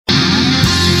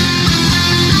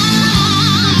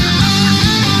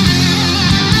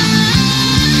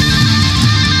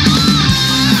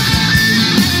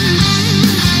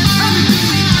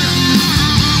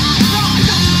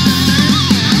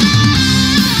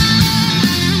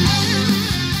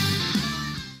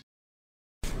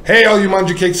Hey, all you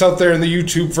manja cakes out there in the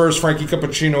YouTube verse, Frankie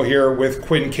Cappuccino here with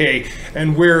Quinn K,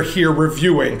 and we're here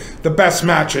reviewing the best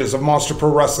matches of Monster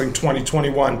Pro Wrestling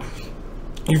 2021.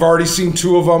 You've already seen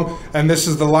two of them, and this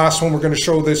is the last one we're going to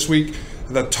show this week,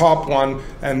 the top one,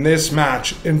 and this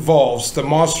match involves the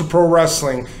Monster Pro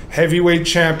Wrestling Heavyweight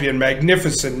Champion,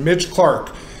 Magnificent Mitch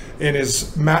Clark, in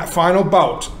his final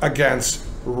bout against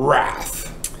Wrath.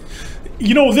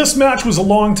 You know, this match was a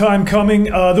long time coming.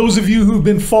 Those of you who've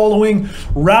been following,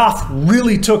 Wrath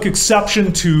really took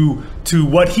exception to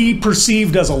what he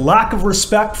perceived as a lack of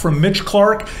respect from Mitch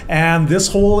Clark, and this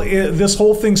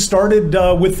whole thing started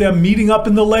with them meeting up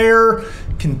in the lair,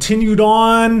 continued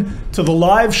on to the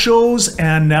live shows,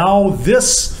 and now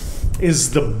this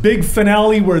is the big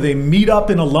finale where they meet up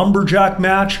in a lumberjack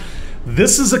match.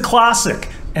 This is a classic.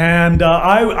 And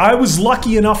I was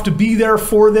lucky enough to be there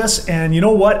for this, and you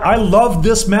know what? I loved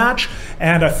this match,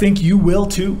 and I think you will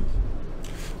too.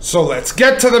 So let's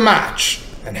get to the match,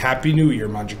 and Happy New Year,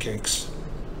 Manja Cakes.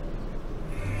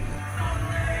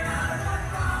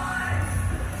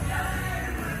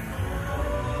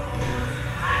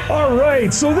 All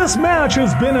right, so this match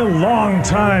has been a long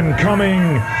time coming.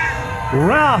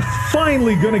 Wrath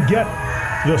finally gonna get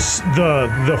the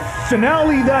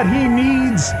finale that he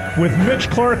needs with Mitch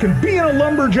Clark, and being a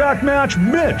lumberjack match,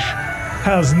 Mitch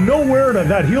has nowhere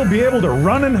that he'll be able to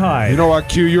run and hide. You know what,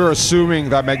 Q? You're assuming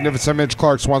that Magnificent Mitch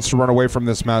Clark wants to run away from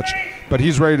this match, but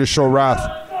he's ready to show Wrath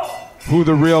who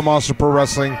the real Monster Pro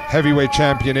Wrestling Heavyweight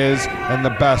Champion is, and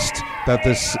the best that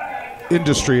this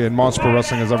industry and Monster Pro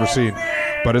Wrestling has ever seen.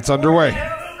 But it's underway.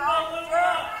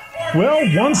 Well,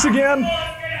 once again,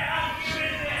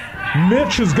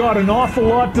 Mitch has got an awful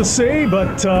lot to say,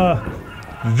 but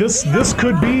this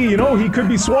could be, you know, he could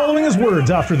be swallowing his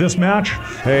words after this match.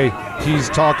 Hey, he's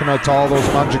talking to all those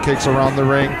manja cakes around the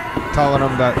ring, telling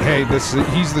them that, hey,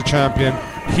 he's the champion,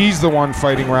 he's the one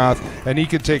fighting Wrath, and he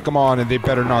could take them on, and they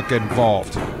better not get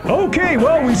involved. Okay,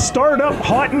 well, we start up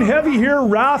hot and heavy here.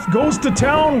 Wrath goes to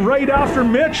town right after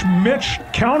Mitch. Mitch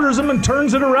counters him and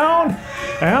turns it around,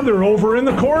 and they're over in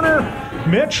the corner.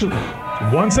 Mitch,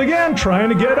 once again, trying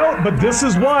to get out, but this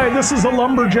is why this is a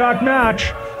lumberjack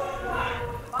match.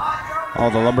 Oh,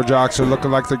 the lumberjacks are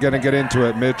looking like they're going to get into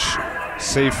it. Mitch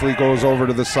safely goes over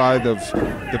to the side of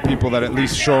the people that at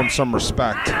least show him some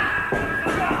respect.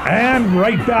 And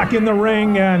right back in the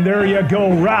ring, and there you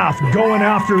go, Wrath going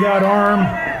after that arm.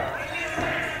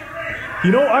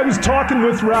 You know, I was talking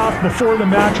with Wrath before the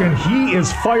match, and he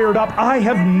is fired up. I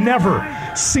have never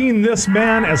seen this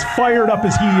man as fired up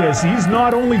as he is. He's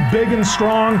not only big and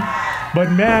strong,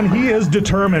 but man, he is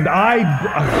determined.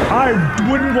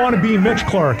 I wouldn't want to be Mitch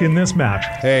Clark in this match.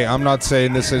 Hey, I'm not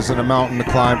saying this isn't a mountain to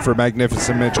climb for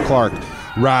Magnificent Mitch Clark.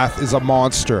 Wrath is a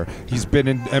monster. He's been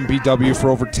in MPW for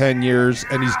over 10 years,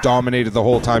 and he's dominated the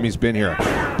whole time he's been here.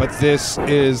 But this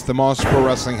is the Monster Pro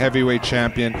Wrestling Heavyweight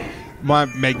Champion.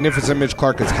 Magnificent Mitch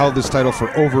Clark has held this title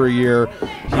for over a year.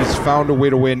 He's found a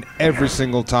way to win every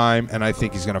single time, and I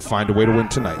think he's going to find a way to win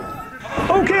tonight.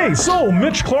 Okay, so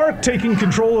Mitch Clark taking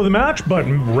control of the match, but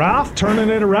Wrath turning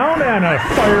it around, and a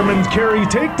fireman's carry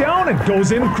takedown, and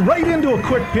goes in right into a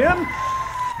quick pin.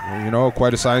 You know,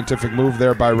 quite a scientific move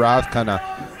there by Wrath, kind of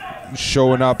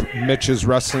showing up Mitch's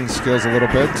wrestling skills a little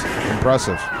bit.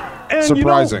 Impressive. And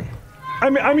surprising. You know,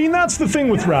 I mean, that's the thing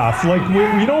with Wrath. Like,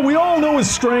 we all know his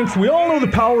strength. We all know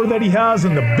the power that he has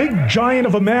and the big giant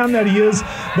of a man that he is.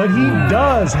 But he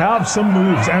does have some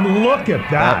moves. And look at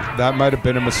that. That might have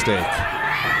been a mistake.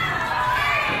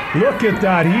 Look at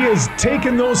that. He is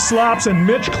taking those slaps, and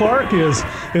Mitch Clark is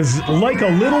like a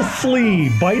little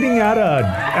flea biting at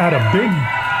a big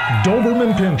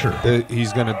Doberman pincher.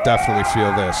 He's going to definitely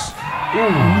feel this.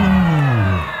 Ooh.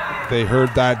 They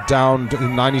heard that down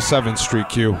in 97th Street,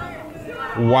 Q.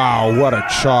 Wow, what a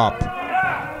chop.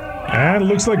 And it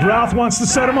looks like Wrath wants to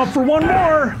set him up for one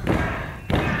more.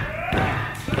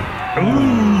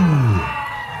 Ooh.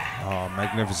 Oh,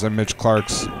 Magnificent Mitch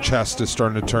Clark's chest is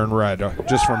starting to turn red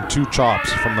just from two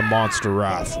chops from the monster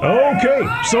Wrath. Okay,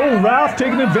 so Wrath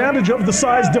taking advantage of the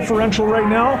size differential right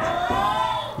now.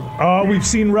 We've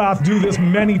seen Wrath do this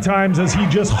many times as he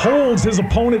just holds his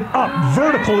opponent up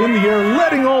vertical in the air,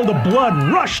 letting all the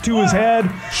blood rush to his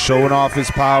head. Showing off his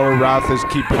power. Wrath is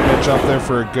keeping Mitch up there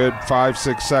for a good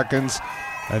 5-6 seconds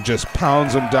and just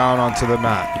pounds him down onto the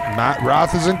mat.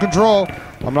 Wrath is in control.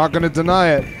 I'm not going to deny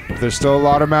it. There's still a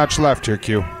lot of match left here,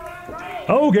 Q.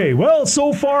 Okay, well,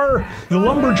 so far, the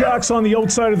lumberjacks on the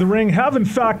outside of the ring haven't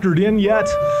factored in yet.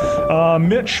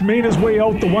 Mitch made his way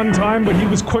out the one time, but he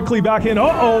was quickly back in.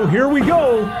 Uh-oh, here we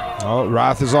go. Oh,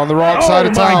 Wrath is on the wrong side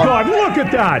of town. Oh, my God, look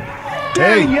at that.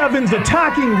 Danny Evans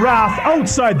attacking Wrath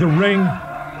outside the ring.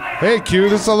 Hey, Q,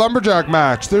 this is a lumberjack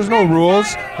match. There's no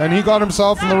rules. And he got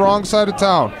himself on the wrong side of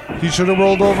town. He should have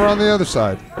rolled over on the other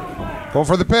side. Go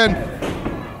for the pin.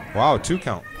 Wow, 2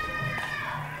 count.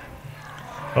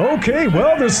 Okay,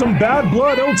 well, there's some bad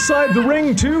blood outside the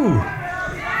ring, too.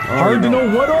 Hard to know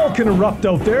what all can erupt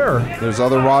out there. There's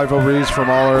other rivalries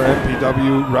from all our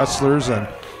MPW wrestlers, and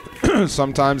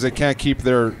sometimes they can't keep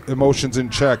their emotions in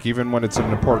check, even when it's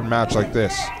an important match like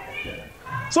this.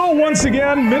 So once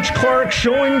again, Mitch Clark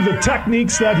showing the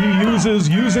techniques that he uses,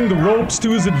 using the ropes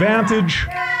to his advantage.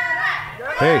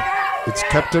 Hey, it's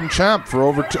kept him champ for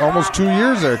over almost 2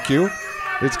 years there, Q.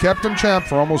 It's kept him champ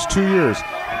for almost 2 years.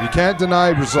 You can't deny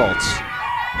results.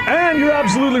 And you're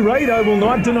absolutely right. I will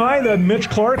not deny that Mitch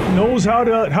Clark knows how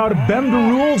to bend the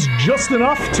rules just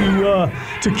enough to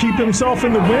keep himself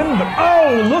in the win. But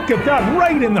oh, look at that,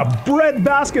 right in the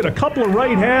breadbasket, a couple of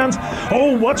right hands.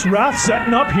 Oh, what's Wrath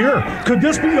setting up here? Could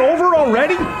this be over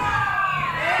already?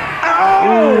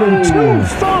 Oh, 2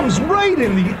 thumbs right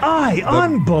in the eye.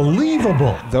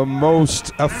 Unbelievable. The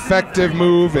most effective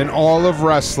move in all of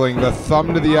wrestling, the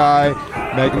thumb to the eye.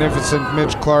 Magnificent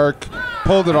Mitch Clark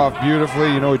pulled it off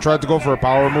beautifully. You know, he tried to go for a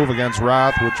power move against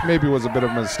Wrath, which maybe was a bit of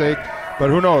a mistake, but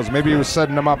who knows? Maybe he was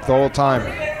setting him up the whole time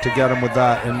to get him with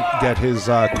that and get his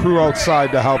crew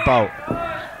outside to help out.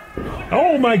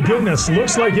 Oh my goodness,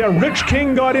 looks like, yeah, Rich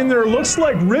King got in there. Looks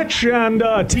like Rich and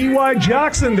T.Y.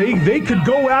 Jackson, they could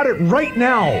go at it right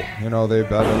now. You know, they've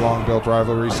had a long-built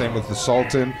rivalry, same with the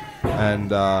Sultan and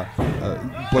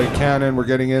Blake Cannon were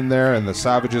getting in there, and the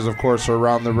Savages, of course, are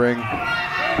around the ring.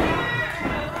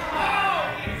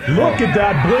 Look at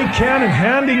that, Blake Cannon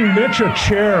handing Mitch a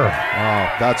chair.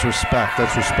 Wow, that's respect.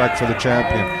 That's respect for the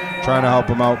champion. Trying to help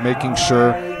him out, making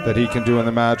sure that he can do in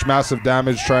the match. Massive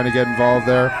damage trying to get involved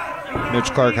there.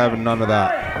 Mitch Clark having none of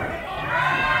that.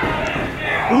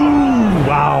 Ooh,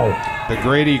 wow. The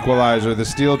great equalizer, the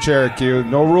steel chair, Q.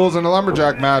 No rules in a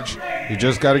lumberjack match. You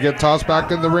just got to get tossed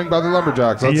back in the ring by the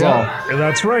lumberjacks. That's all.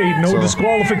 That's right. No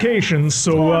disqualifications.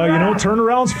 So, you know,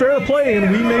 turnaround's fair play,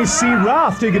 and we may see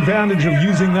Wrath take advantage of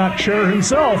using that chair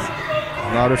himself.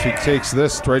 Not if he takes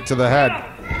this straight to the head.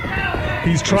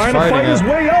 He's trying to fight his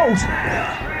way out.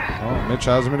 Oh, Mitch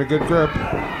has him in a good grip.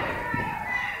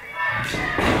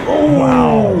 Oh,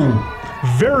 wow.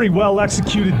 Very well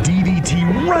executed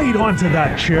DDT right onto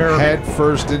that chair. Head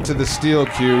first into the steel,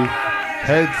 Q.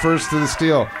 Head first to the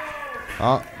steel.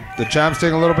 The champ's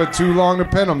taking a little bit too long to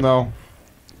pin him, though.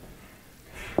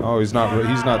 Oh, he's not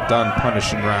done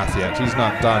punishing Wrath yet. He's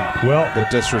not done. Well, the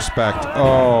disrespect.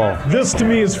 Oh. This to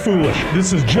me is foolish.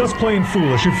 This is just plain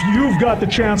foolish. If you've got the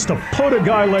chance to put a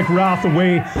guy like Wrath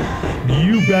away,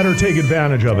 you better take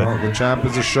advantage of it. Well, the champ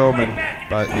is a showman,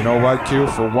 but you know what, Q?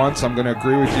 For once, I'm going to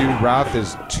agree with you. Wrath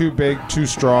is too big, too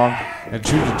strong, and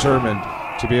too determined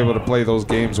to be able to play those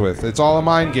games with. It's all a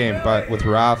mind game, but with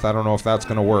Wrath, I don't know if that's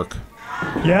going to work.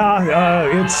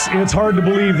 Yeah, it's hard to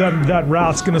believe that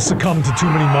Wrath's going to succumb to too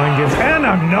many mind games. And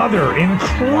another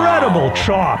incredible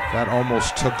chop. That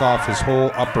almost took off his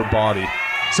whole upper body.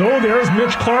 So there's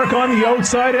Mitch Clark on the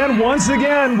outside, and once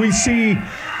again we see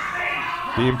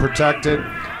being protected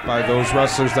by those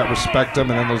wrestlers that respect him,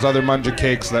 and then those other Munja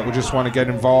Cakes that would just want to get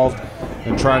involved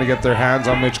and trying to get their hands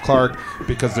on Mitch Clark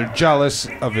because they're jealous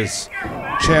of his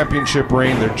championship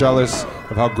reign. They're jealous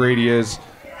of how great he is.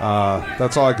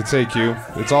 That's all I could say, Q.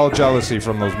 It's all jealousy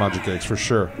from those Munja Cakes, for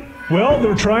sure. Well,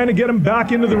 they're trying to get him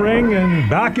back into the ring, and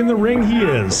back in the ring he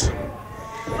is.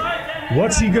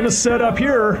 What's he going to set up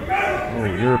here? Oh,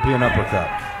 European uppercut.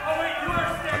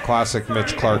 A classic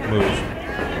Mitch Clark move.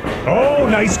 Oh,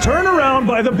 nice turnaround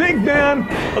by the big man.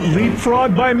 A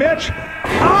leapfrog by Mitch.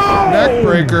 Oh! Neck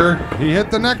breaker. He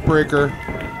hit the neck breaker.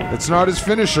 It's not his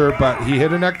finisher, but he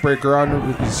hit a neck breaker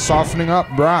on. He's softening up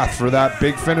Wrath for that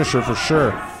big finisher for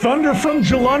sure. Thunder from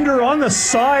Jalunder on the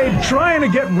side, trying to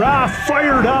get Wrath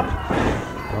fired up.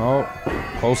 Oh,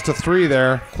 close to 3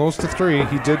 there. Close to 3.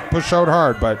 He did push out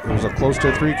hard, but it was a close to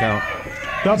a 3 count.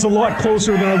 That's a lot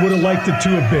closer than I would have liked it to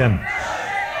have been.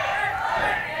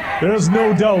 There's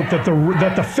no doubt that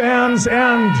the fans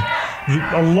and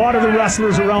a lot of the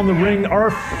wrestlers around the ring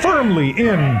are firmly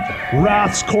in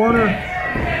Wrath's corner.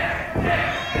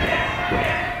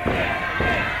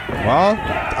 Well,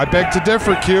 I beg to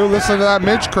differ, Q. Listen to that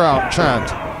Mitch crowd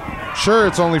chant. Sure,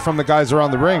 it's only from the guys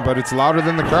around the ring, but it's louder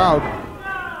than the crowd.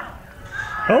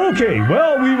 Okay,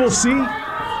 well, we will see.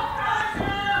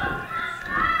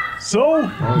 So,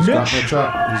 he's got Mitch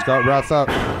up. He's got Wrath up.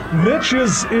 Mitch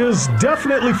is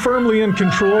definitely firmly in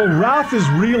control. Wrath is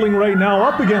reeling right now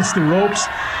up against the ropes.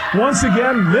 Once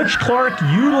again, Mitch Clark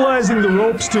utilizing the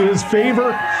ropes to his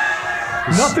favor.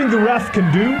 Nothing the ref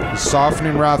can do. He's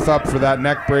softening Wrath up for that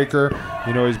neck breaker.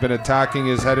 You know, he's been attacking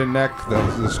his head and neck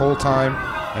this whole time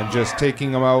and just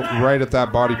taking him out right at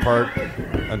that body part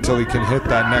until he can hit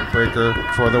that neck breaker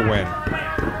for the win,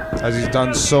 as he's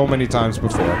done so many times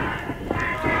before.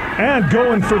 And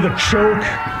going for the choke.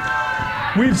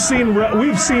 We've seen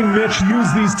Mitch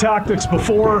use these tactics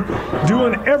before,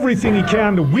 doing everything he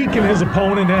can to weaken his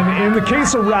opponent. And in the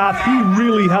case of Wrath, he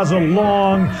really has a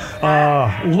long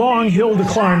hill to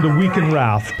climb to weaken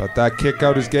Wrath. But that kick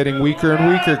out is getting weaker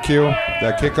and weaker, Q.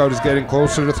 That kick out is getting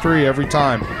closer to 3 every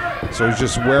time. So he's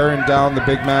just wearing down the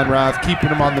big man Wrath, keeping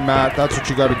him on the mat. That's what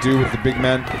you got to do with the big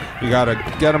men. You got to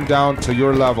get them down to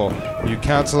your level. You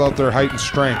cancel out their height and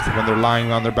strength when they're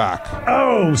lying on their back.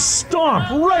 Oh, stomp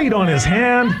right on his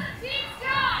hand.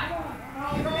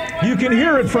 You can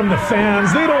hear it from the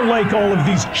fans. They don't like all of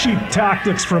these cheap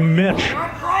tactics from Mitch.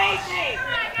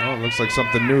 Oh, it looks like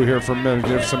something new here from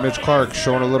Mitch Clark,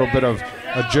 showing a little bit of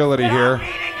agility here.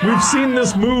 We've seen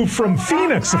this move from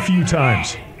Phoenix a few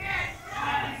times.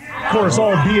 Of course,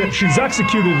 albeit she's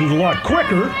executed it a lot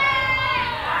quicker.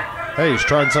 Hey, he's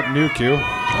trying something new, Q.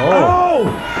 Oh,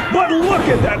 but look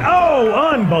at that. Oh,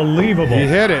 unbelievable. He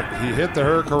hit it. He hit the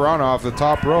Hurricanrana off the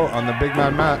top row on the big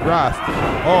man Wrath.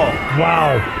 Oh.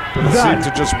 Wow. But it seemed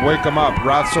to just wake him up.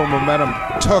 Wrath's own momentum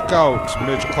took out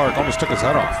Mitch Clark, almost took his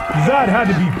head off. That had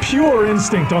to be pure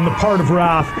instinct on the part of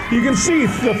Wrath. You can see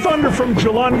the Thunder from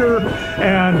Jalunder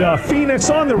and Phoenix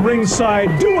on the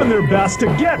ringside doing their best to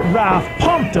get Wrath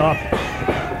pumped up.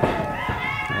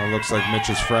 Looks like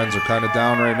Mitch's friends are kind of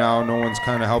down right now. No one's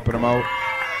kind of helping him out.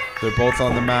 They're both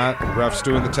on the mat. Ref's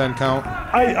doing the 10 count.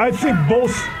 I think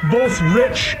both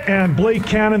Rich and Blake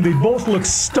Cannon, they both look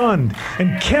stunned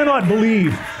and cannot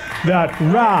believe that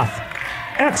Wrath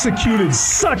executed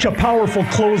such a powerful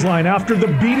clothesline after the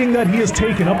beating that he has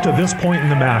taken up to this point in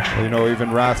the match. Well, you know,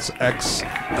 even Wrath's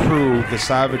ex-crew, the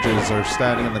Savages, are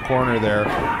standing in the corner there,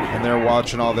 and they're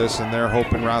watching all this, and they're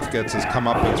hoping Wrath gets his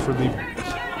comeuppance for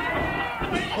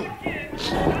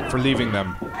leaving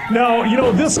them. Now, you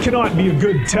know, this cannot be a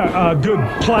good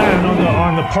plan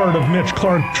on the part of Mitch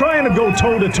Clark. Trying to go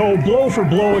toe-to-toe, blow for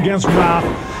blow against Wrath.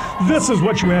 This is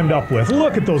what you end up with.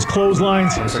 Look at those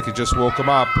clotheslines. Looks like he just woke him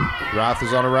up. Wrath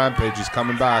is on a rampage. He's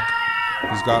coming back.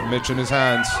 He's got Mitch in his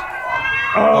hands.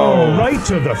 Oh, right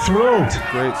to the throat.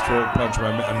 Great throat punch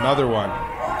by another one.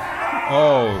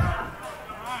 Oh,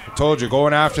 I told you,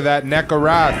 going after that neck of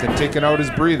Wrath and taking out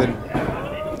his breathing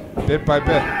bit by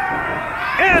bit.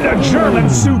 And a German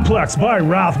suplex by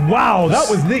Wrath. Wow, that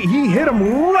was he hit him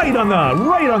right on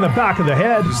the back of the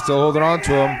head. He's still holding on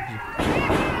to him.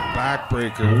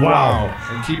 Backbreaker. Wow.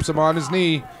 And keeps him on his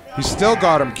knee. He's still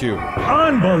got him, Q.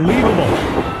 Unbelievable.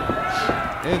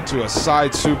 Into a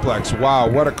side suplex. Wow,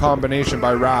 what a combination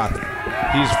by Wrath.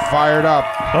 He's fired up.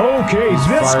 Okay,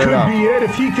 this could be it.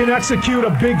 If he can execute a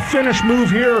big finish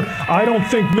move here, I don't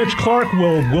think Mitch Clark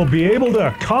will be able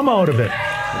to come out of it.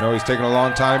 You know, he's taking a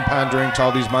long time pandering to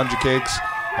all these manja cakes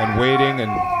and waiting,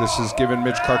 and this has given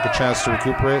Mitch Clark a chance to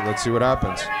recuperate. Let's see what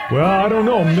happens. Well, I don't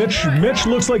know. Mitch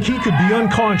looks like he could be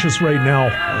unconscious right now.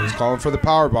 And he's calling for the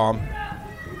power bomb.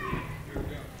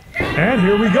 And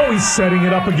here we go. He's setting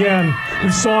it up again.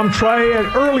 We saw him try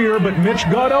it earlier, but Mitch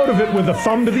got out of it with a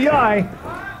thumb to the eye.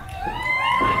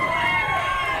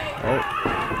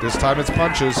 Oh, this time it's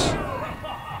punches.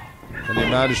 And he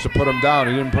managed to put him down.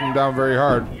 He didn't put him down very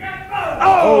hard.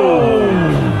 Oh!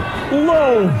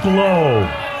 Low blow.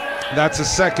 That's the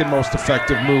second most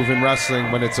effective move in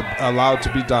wrestling when it's allowed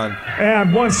to be done.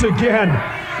 And once again,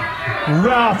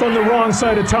 Wrath on the wrong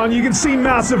side of town. You can see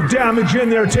massive damage in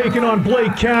there taking on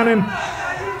Blake Cannon.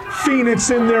 Phoenix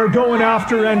in there going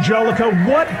after Angelica.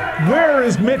 Where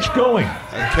is Mitch going?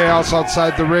 And chaos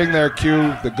outside the ring there,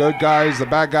 Q. The good guys, the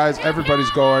bad guys,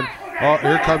 everybody's going. Oh,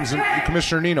 here comes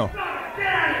Commissioner Nino.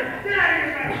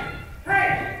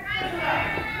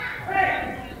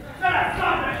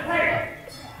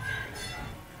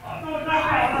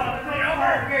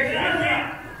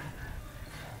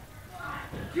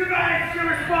 You guys, your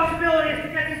responsibility is to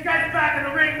get these guys back in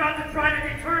the ring, not to try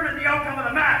to determine the outcome of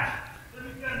the match. Let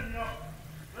me get him,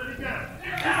 Let me get him.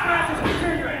 This match is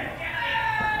continuing.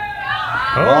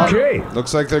 Okay. Well,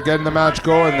 looks like they're getting the match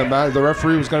going. The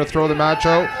referee was going to throw the match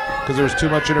out because there was too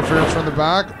much interference from the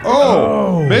back.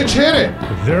 Oh, Mitch hit it.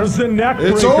 There's the neck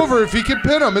breaker. It's over. If he can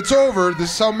pin him, it's over. This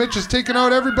is how Mitch has taken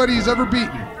out everybody he's ever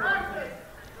beaten.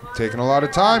 Taking a lot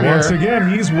of time here. Once again,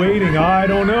 he's waiting. I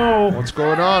don't know. What's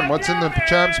going on? What's in the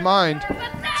champ's mind?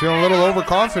 Feeling a little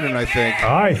overconfident, I think.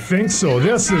 I think so.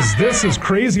 This is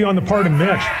crazy on the part of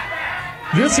Mitch.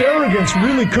 This arrogance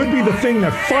really could be the thing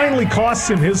that finally costs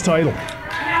him his title.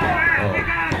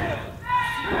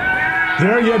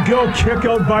 There you go, kick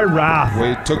out by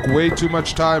Wrath. Took way too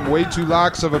much time, way too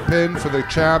lax of a pin for the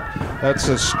champ. That's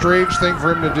a strange thing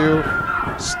for him to do.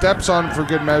 Steps on for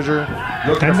good measure.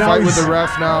 Looking to fight with the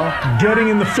ref now. Getting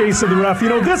in the face of the ref. You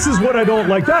know, this is what I don't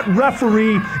like. That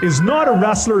referee is not a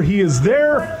wrestler. He is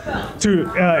there to,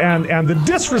 and the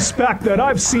disrespect that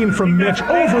I've seen from Mitch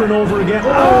over and over again.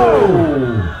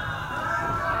 Oh!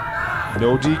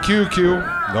 No DQ, Q.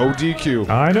 No DQ.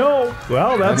 I know.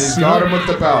 Well, that's... And he's got him with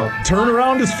the belt.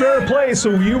 Turnaround is fair play, so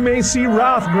you may see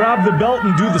Wrath grab the belt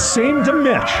and do the same to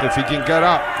Mitch. If he can get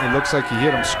up. It looks like he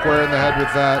hit him square in the head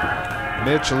with that.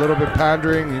 Mitch a little bit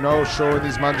pandering, you know, showing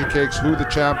these Munja Cakes who the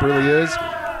champ really is.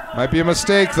 Might be a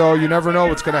mistake, though. You never know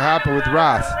what's going to happen with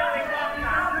Wrath.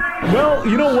 Well,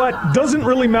 you know what? Doesn't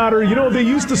really matter. You know, they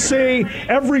used to say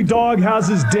every dog has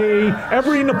his day,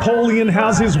 every Napoleon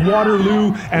has his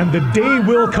Waterloo, and the day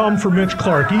will come for Mitch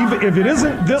Clark. Even if it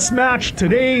isn't this match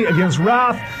today against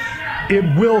Wrath, it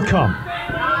will come.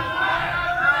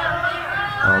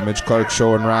 Oh, Mitch Clark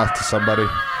showing Wrath to somebody.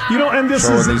 You know, and this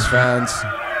showing is these fans.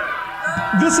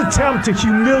 This attempt to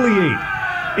humiliate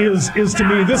is to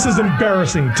me, this is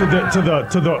embarrassing to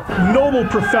the noble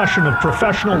profession of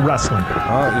professional wrestling.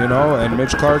 You know, and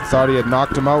Mitch Clark thought he had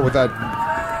knocked him out with that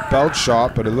belt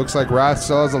shot, but it looks like Wrath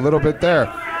still has a little bit there.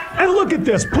 And look at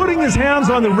this, putting his hands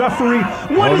on the referee.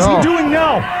 What is he doing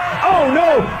now? Oh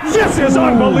no, this is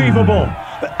unbelievable.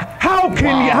 How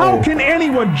can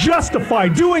anyone justify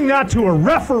doing that to a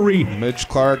referee? Mitch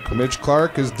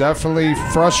Clark is definitely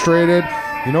frustrated.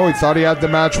 You know, he thought he had the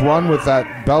match won with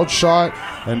that belt shot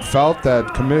and felt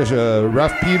that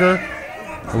Ref Peter,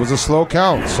 it was a slow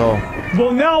count, so.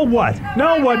 Well, now what?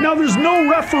 Now what? Now there's no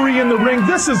referee in the ring.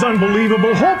 This is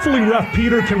unbelievable. Hopefully Ref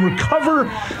Peter can recover.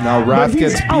 Now Wrath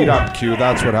gets beat up, Q.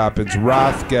 That's what happens.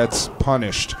 Wrath gets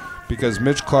punished because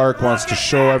Mitch Clark wants to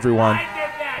show everyone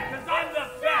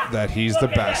that he's the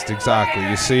best. Exactly,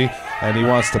 you see? And he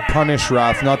wants to punish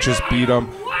Wrath, not just beat him,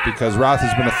 because Wrath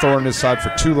has been a thorn in his side for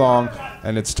too long,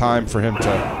 and it's time for him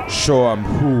to show him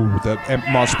who the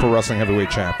Monster Pro Wrestling Heavyweight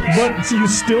Champ is. But you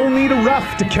still need a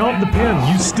ref to count the pin.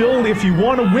 You still, if you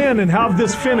want to win and have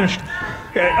this finished,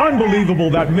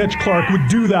 unbelievable that Mitch Clark would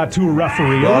do that to a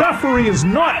referee. A referee is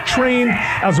not trained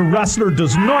as a wrestler,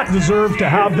 does not deserve to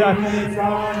have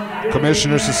that.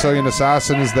 Commissioner Sicilian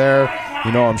Assassin is there.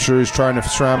 You know, I'm sure he's trying to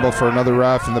scramble for another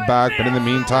ref in the back, but in the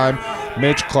meantime,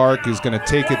 Mitch Clark is going to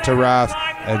take it to Wrath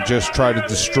and just try to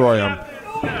destroy him,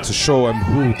 to show him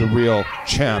who the real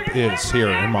champ is here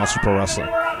in Monster Pro Wrestling.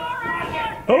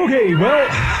 Okay, well,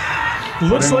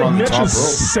 looks like Mitch is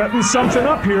setting something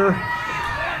up here.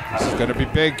 This is going to be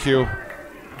big, Q.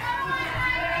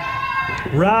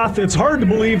 Wrath, it's hard to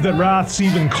believe that Wrath's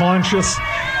even conscious.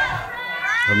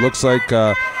 It looks like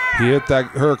he hit that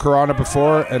Hurricanrana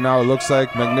before, and now it looks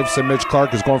like Magnificent Mitch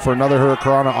Clark is going for another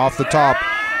Hurricanrana off the top,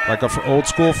 like a old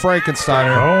school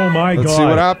Frankensteiner. Oh my God. Let's see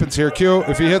what happens here, Q,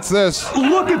 if he hits this.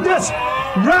 Look at this.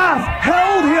 Wrath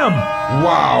held him.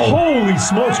 Wow. Holy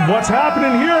smokes, what's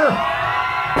happening here?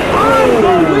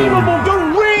 Unbelievable. The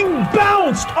ring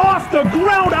bounced off the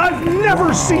ground. I've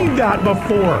never seen that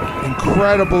before.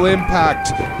 Incredible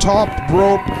impact. Top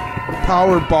rope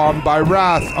power bomb by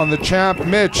Wrath on the champ,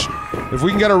 Mitch. If we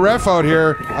can get a ref out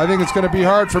here, I think it's going to be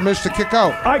hard for Mitch to kick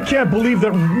out. I can't believe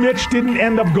that Mitch didn't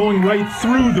end up going right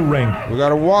through the ring. We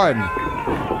got a 1.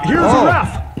 Here's a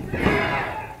ref.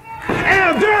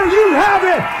 And there you have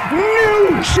it.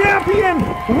 New champion,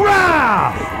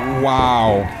 Wrath.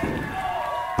 Wow.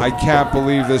 I can't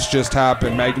believe this just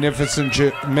happened. Magnificent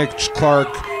Mitch Clark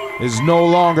is no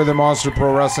longer the Monster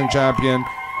Pro Wrestling Champion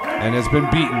and has been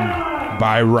beaten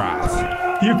by Wrath.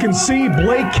 You can see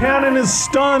Blake Cannon is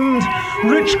stunned,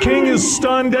 Rich King is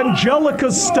stunned,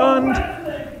 Angelica's stunned.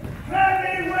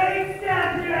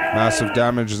 Massive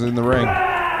damage is in the ring.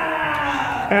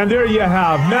 And there you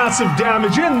have Massive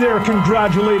Damage in there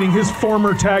congratulating his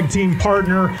former tag team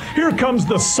partner. Here comes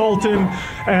the Sultan,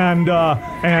 and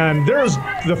there's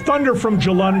the Thunder from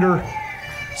Jalunder.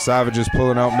 Savage is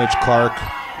pulling out Mitch Clark.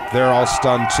 They're all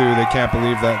stunned too. They can't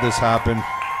believe that this happened.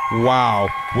 Wow,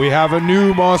 we have a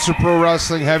new Monster Pro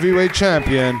Wrestling Heavyweight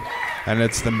Champion, and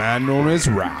it's the man known as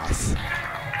Wrath.